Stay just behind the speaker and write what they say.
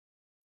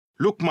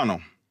Look,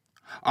 mano,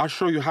 I'll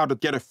show you how to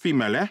get a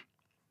female, eh?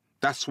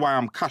 That's why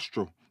I'm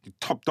Castro, the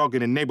top dog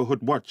in the neighborhood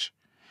watch.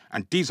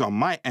 And these are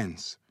my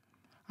ends.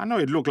 I know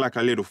it look like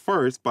a little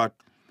first, but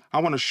I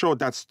want to show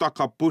that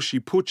stuck-up bushy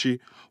poochie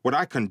what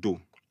I can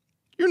do.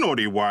 You know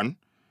the one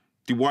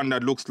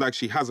that looks like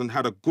she hasn't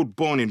had a good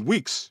bone in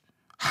weeks.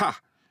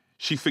 Ha!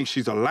 She thinks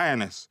she's a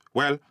lioness.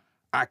 Well,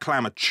 I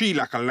climb a tree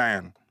like a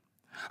lion.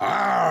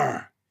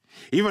 Ah!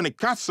 Even the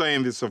cats are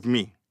envious of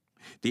me.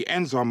 The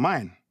ends are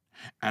mine,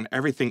 and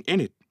everything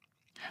in it.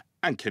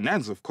 And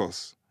Kenan's, of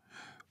course.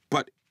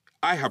 But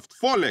I have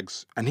 4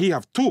 legs, and he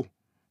have 2,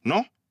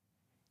 no?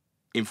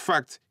 In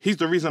fact, he's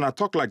the reason I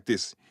talk like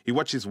this. He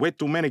watches way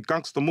too many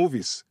gangster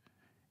movies.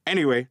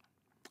 Anyway,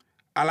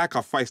 I like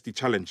her feisty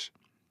challenge.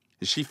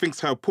 She thinks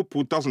her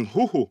poo-poo doesn't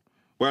hoo-hoo.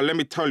 Well, let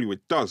me tell you,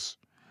 it does.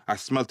 I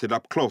smelt it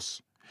up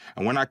close.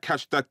 And when I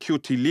catch that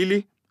cutie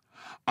Lily,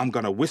 I'm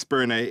gonna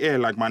whisper in her ear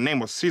like my name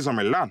was Cesar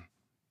Milan.